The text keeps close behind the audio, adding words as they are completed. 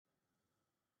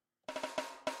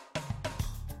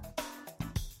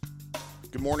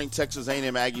Good morning, Texas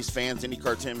A&M Aggies fans.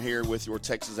 IndyCar Tim here with your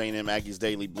Texas A&M Aggies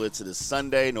Daily Blitz. It is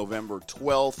Sunday, November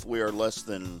 12th. We are less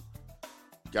than,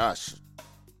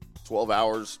 12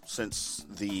 hours since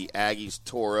the Aggies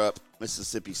tore up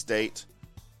Mississippi State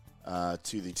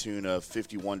to the tune of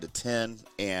 51-10.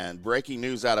 And breaking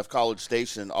news out of College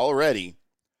Station already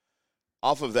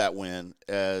off of that win,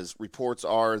 as reports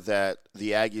are that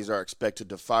the Aggies are expected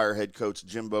to fire head coach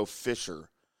Jimbo Fisher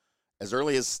as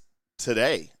early as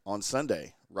today on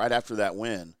Sunday, right after that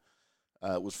win.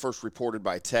 It was first reported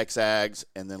by Texags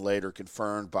and then later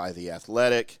confirmed by The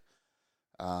Athletic.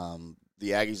 The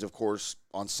Aggies, of course,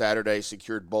 on Saturday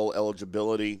secured bowl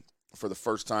eligibility for the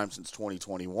first time since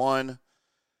 2021.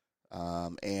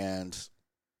 And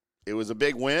it was a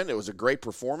big win. It was a great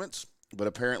performance. But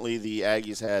apparently the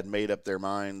Aggies had made up their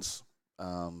minds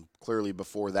clearly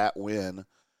before that win,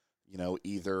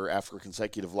 either after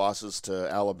consecutive losses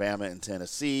to Alabama and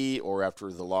Tennessee or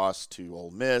after the loss to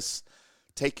Ole Miss.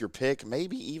 Take your pick,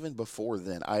 maybe even before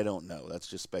then. I don't know. That's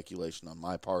just speculation on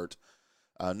my part.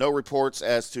 No reports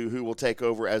as to who will take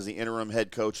over as the interim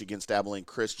head coach against Abilene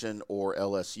Christian or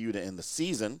LSU to end the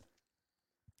season.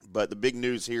 But the big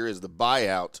news here is the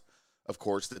buyout. Of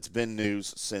course, that's been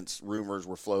news since rumors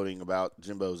were floating about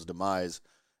Jimbo's demise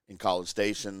in College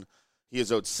Station. He is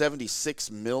owed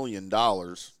 $76 million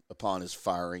upon his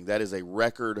firing. That is a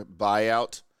record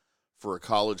buyout for a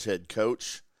college head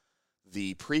coach.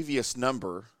 The previous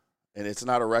number, and it's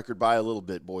not a record by a little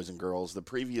bit, boys and girls, the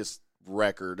previous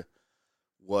record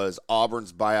was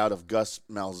Auburn's buyout of Gus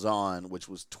Malzahn, which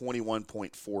was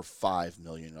 $21.45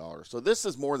 million. So this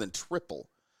is more than triple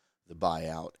the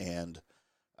buyout, and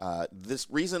this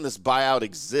reason this buyout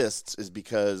exists is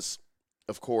because,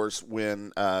 of course,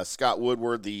 when Scott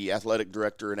Woodward, the athletic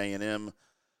director at A&M,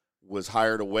 was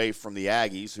hired away from the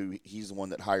Aggies, he's the one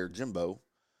that hired Jimbo,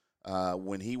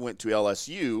 when he went to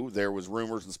LSU, there was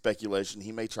rumors and speculation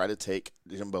he may try to take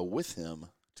Jimbo with him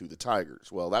to the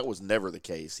Tigers. Well, that was never the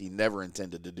case. He never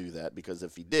intended to do that, because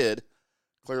if he did,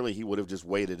 clearly he would have just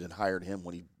waited and hired him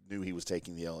when he knew he was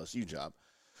taking the LSU job.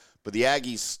 But the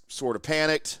Aggies sort of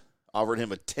panicked, offered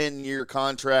him a 10-year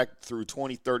contract through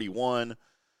 2031,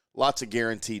 lots of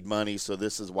guaranteed money, so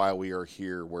this is why we are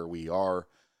here where we are.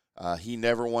 He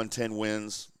never won 10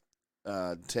 wins,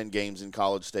 10 games in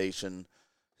College Station.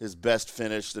 His best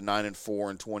finish, the 9-4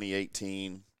 in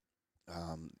 2018,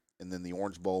 and then the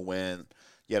Orange Bowl win.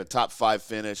 He had a top 5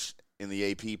 finish in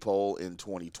the AP poll in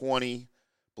 2020. I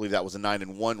believe that was a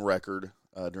 9-1 record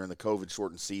during the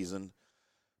COVID-shortened season.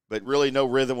 But really no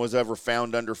rhythm was ever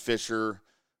found under Fisher.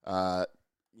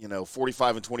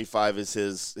 45-25 is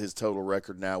his total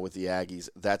record now with the Aggies.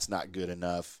 That's not good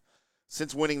enough.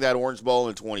 Since winning that Orange Bowl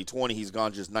in 2020, he's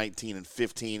gone just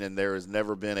 19-15, and there has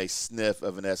never been a sniff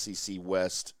of an SEC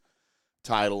West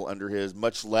title under his,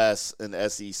 much less an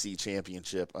SEC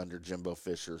championship under Jimbo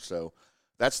Fisher. So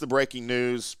that's the breaking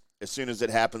news. As soon as it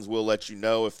happens, we'll let you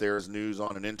know. If there is news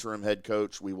on an interim head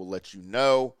coach, we will let you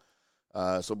know.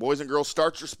 So boys and girls,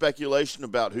 start your speculation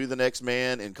about who the next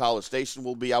man in College Station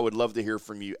will be. I would love to hear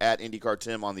from you at IndyCar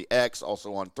Tim on the X,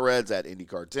 also on Threads at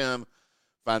IndyCar Tim.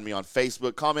 Find me on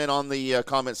Facebook. Comment on the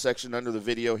comment section under the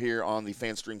video here on the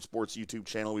FanStream Sports YouTube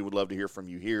channel. We would love to hear from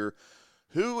you here.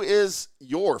 Who is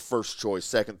your first choice,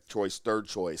 second choice, third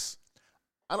choice?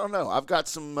 I don't know. I've got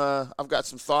some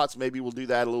thoughts. Maybe we'll do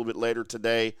that a little bit later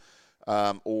today.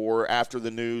 Or after the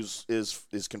news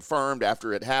is confirmed,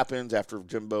 after it happens, after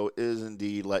Jimbo is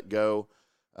indeed let go.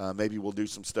 Maybe we'll do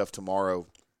some stuff tomorrow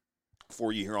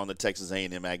for you here on the Texas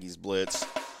A&M Aggies Blitz.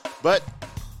 But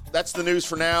that's the news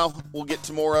for now. We'll get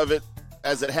to more of it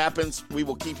as it happens. We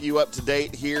will keep you up to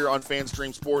date here on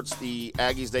FanStream Sports, the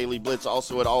Aggies Daily Blitz,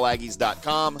 also at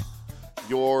allaggies.com.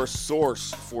 Your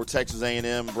source for Texas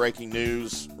A&M breaking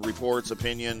news, reports,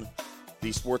 opinion,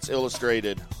 the Sports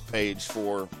Illustrated page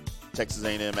for Texas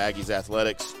A&M Aggies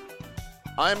Athletics.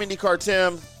 I'm IndyCar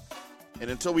Tim, and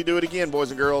until we do it again,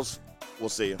 boys and girls, we'll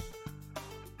see you.